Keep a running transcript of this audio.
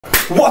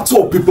What's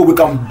up, people? We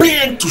come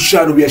back to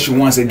Shadow Reaction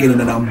once again,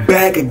 and I'm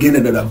back again,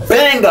 another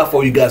banger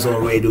for you guys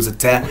already. There's a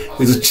time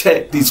to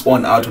check this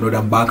one out, and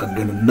I'm back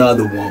again,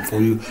 another one for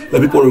you.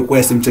 The people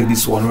request him check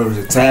this one. There's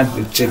a time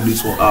to check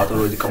this one out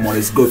already. Come on,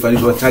 let's go. If you're new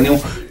to our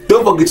channel,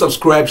 don't forget to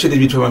subscribe, share the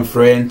video with my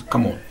friend.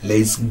 Come on,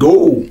 let's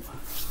go.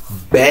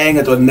 Bang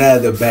it,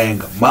 another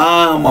banger.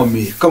 Mama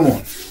mia. Come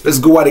on, let's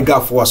go. What they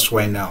got for us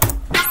right now?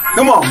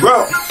 Come on,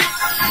 bro.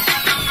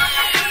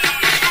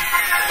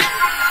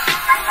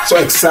 So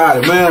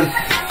excited, man.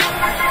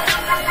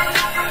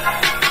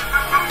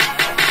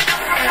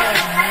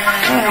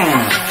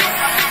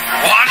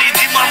 وعني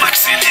ديما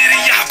ماكسيليري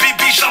يا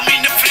حبيبي جامي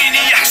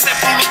نفريني يا حساب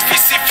لطفي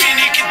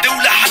سيفيني كي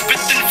الدولة حبت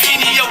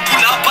تنفيني يا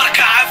وكلها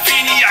بركة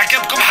عافيني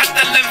عجبكم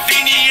حتى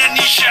لنفيني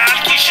ياني شاعل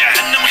كي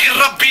جهنم غير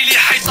ربي لي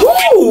حيطفيني.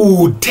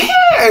 Oh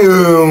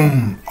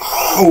damn!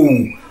 Oh,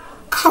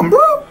 come bro.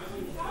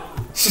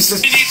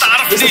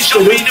 Let's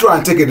try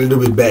and take it a little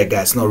bit back,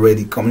 guys. Not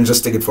ready. Come on,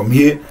 just take it from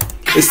here.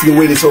 Let's see the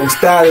way this song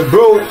started,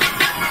 bro.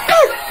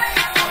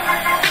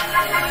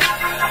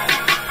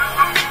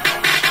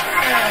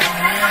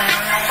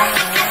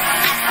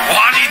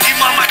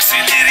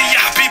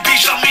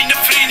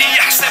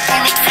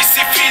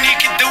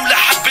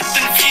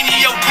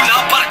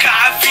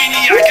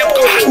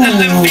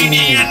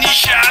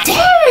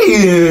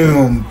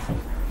 Damn!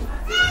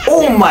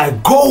 Oh my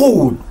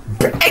god!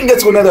 Banger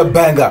to another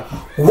banger.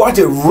 What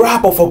a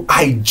rapper from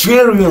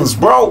Nigerians,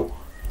 bro.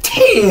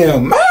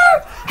 Damn, man.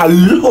 I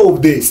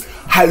love this.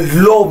 I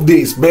love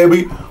this,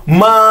 baby.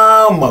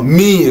 Mama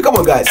mia. Come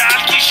on, guys.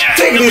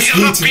 Take this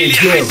heat in the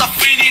game.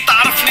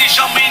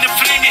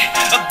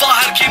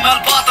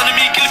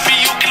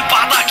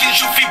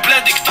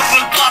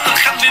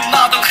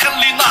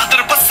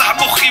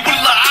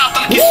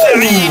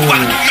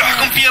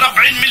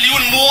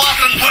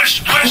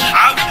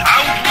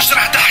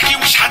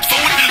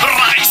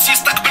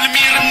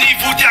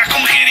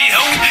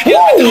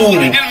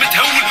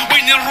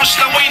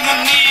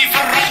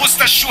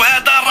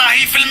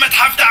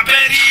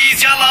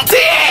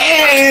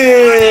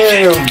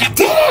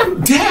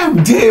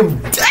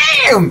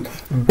 Damn!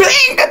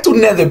 Banger to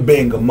another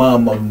banger,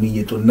 mama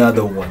mia, to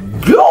another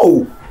one.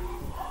 Yo!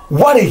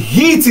 What a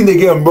hit in the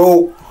game,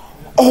 bro!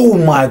 Oh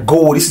my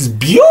god, this is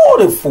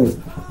beautiful!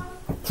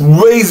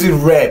 Crazy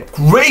rap,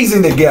 crazy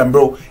in the game,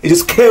 bro. It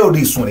just killed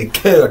this one, it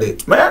killed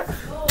it, man.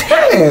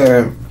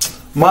 Damn!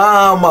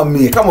 Mama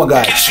mia, come on,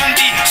 guys.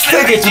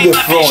 Take it to the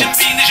front.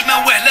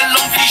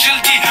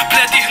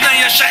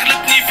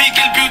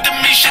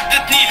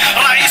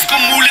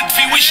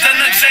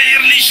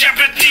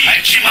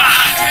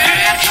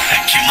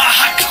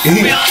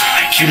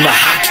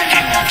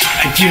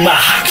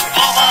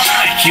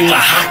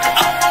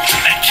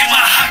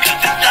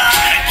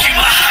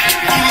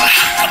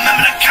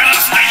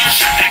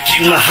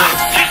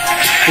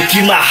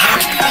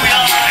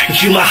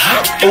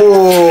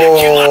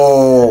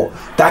 Oh,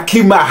 that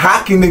KIMA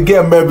HAK in the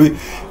game, baby.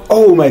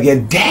 Oh my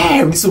god,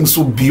 damn, this song is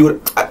so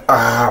beautiful.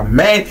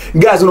 Man,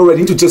 you guys are not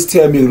ready to just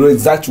tell me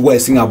exactly what I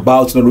sing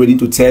about. You're not ready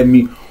to tell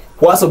me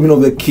what's the meaning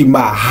of the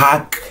KIMA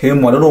HAK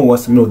him. I don't know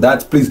what's the meaning of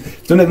that. Please,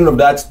 if you don't know the meaning of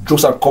that, drop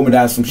some comment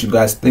down some shit,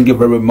 guys. Thank you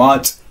very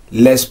much.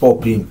 Let's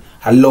pop in.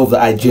 I love the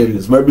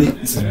Nigerians, baby.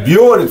 This is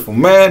beautiful,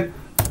 man.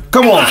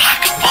 Come on.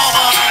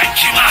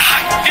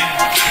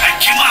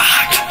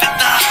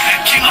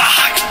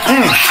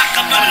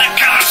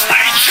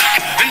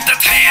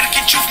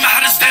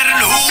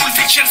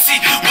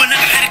 وانا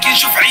نحرك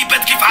نشوف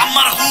عباد كيف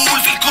عمر غول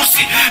في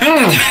الكرسي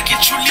نحرك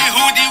نشوف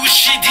اليهودي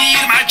وش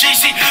يدير مع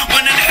جيسي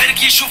وانا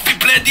نحرك يشوف في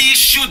بلادي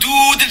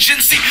الشذوذ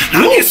الجنسي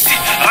راني حسين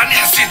راني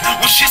حسين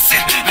وش يصير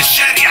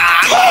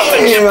للشريعة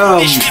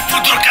يشفي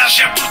درك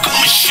رجع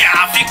لكم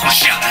الشيعة في كل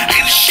شيء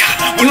غير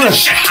الشيعة ولا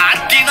الشيحة على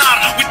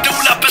الدينار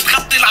والدولة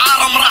بتغطي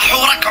العالم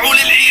راحوا ركعوا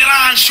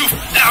للإيران شوف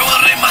دعوة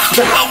الري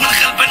مخبوبة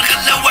والغلبة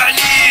نغلوا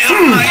عليه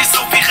ما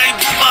يسوي في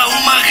غيبوبة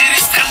وما غير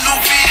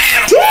يستخلوا فيه.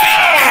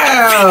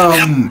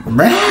 Damn,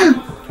 man.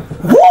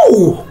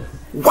 Whoa!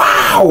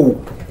 Wow!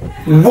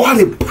 What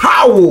a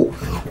power!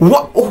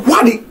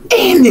 What the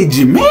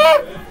energy, man!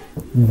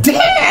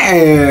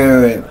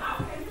 Damn!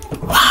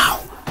 Wow!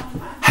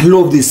 I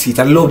love this hit.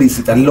 I love this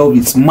hit. I love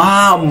this.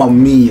 Mama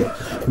mia!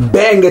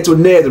 Banger to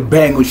another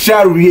banger.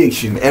 Shadow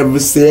reaction. Every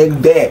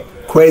single day.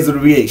 Crazy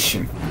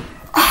reaction.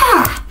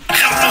 Ah!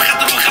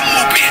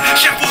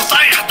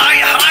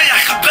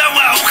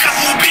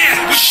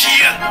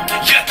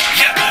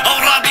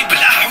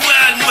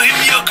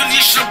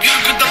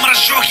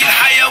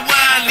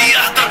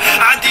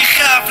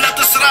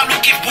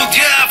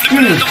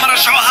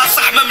 رجعوها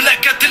صح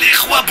مملكة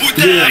الإخوة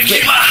بوداك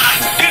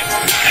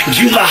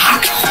كيما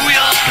حك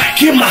خويا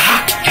كيما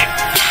حك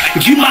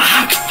كيما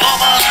حك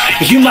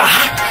كيما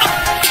حك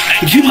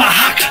كيما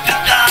حك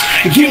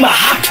كيما حك كيما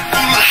حك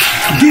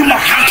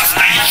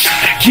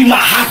كيما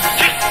حك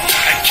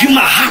كيما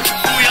حك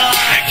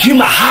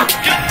كيما حك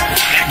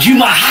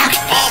كيما حك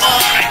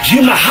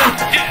كيما حك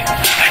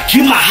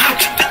كيما حك كيما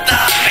حك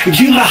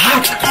كيما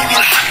حك.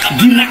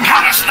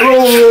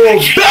 Oh,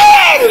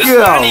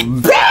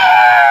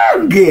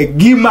 bang!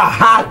 KIMA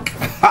HAK.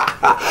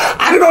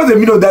 know the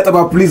meaning of that,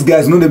 but please,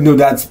 guys, know the meaning of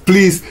that.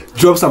 Please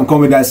drop some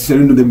comments, guys. Shall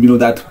you know the meaning of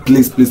that?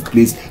 Please, please,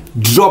 please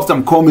drop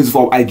some comments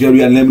for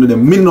Nigeria and let me know the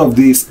meaning of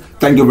this.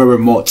 Thank you very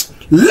much.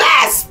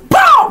 Let's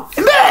boom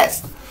in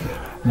this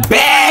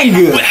bang.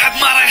 واحد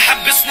ما راه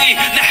يحبسني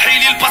نحي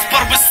لي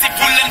الباسبور بالسيف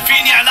ولا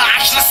نفيني على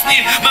 10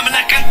 سنين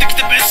مملكة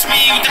تكتب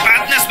اسمي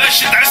وتبعت ناس باش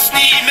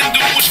تعسني من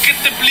دون مش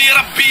كتب لي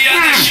ربي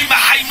انا شي ما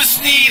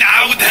حيمسني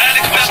نعاودها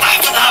لك باش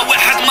تحفظها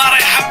واحد ما راه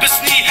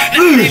يحبسني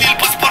نحي لي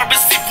الباسبور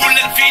بالسيف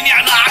ولا نفيني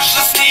على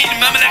 10 سنين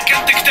مملكة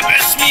تكتب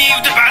اسمي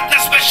وتبعت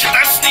ناس باش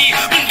تعسني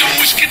من دون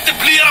مش كتب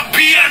لي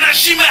ربي انا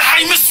شي ما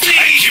حيمسني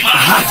كيما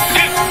هاك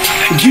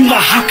كيما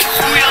هاك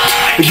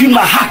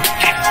كيما هاك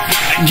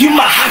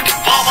كيما هاك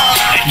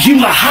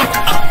كيما هاك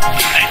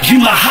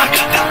كيما هاك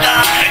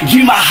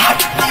كيما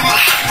هاك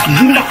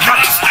كيما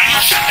هاك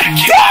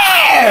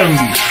damn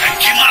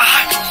كيما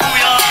هاك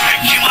خويا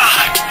كيما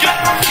هاك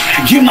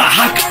كيما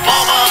هاك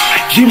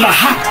كيما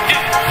هاك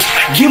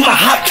كيما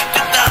هاك.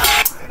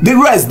 The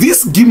rest,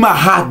 this Gima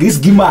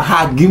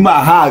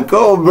hack.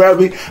 Oh,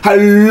 baby, I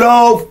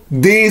love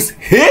this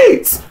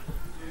hit,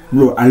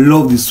 bro. I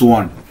love this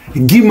one.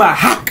 Gima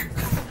hack.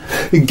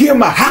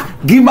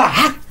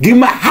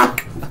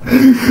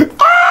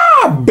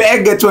 Ah,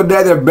 beggar to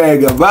another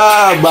beggar.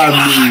 Baba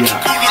mia.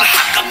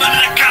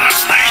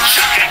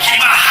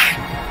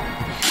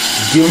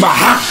 Gima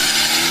hack.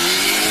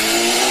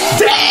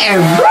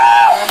 Damn, bro.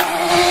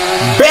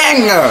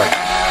 Banger.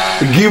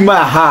 Gima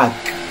hack.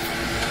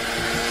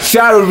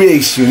 Shadow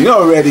reaction, you know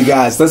already,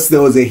 guys. That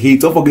was a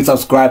hit. Don't forget to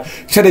subscribe,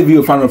 share the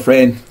video with a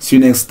friend. See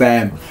you next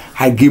time.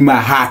 I give my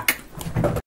hack.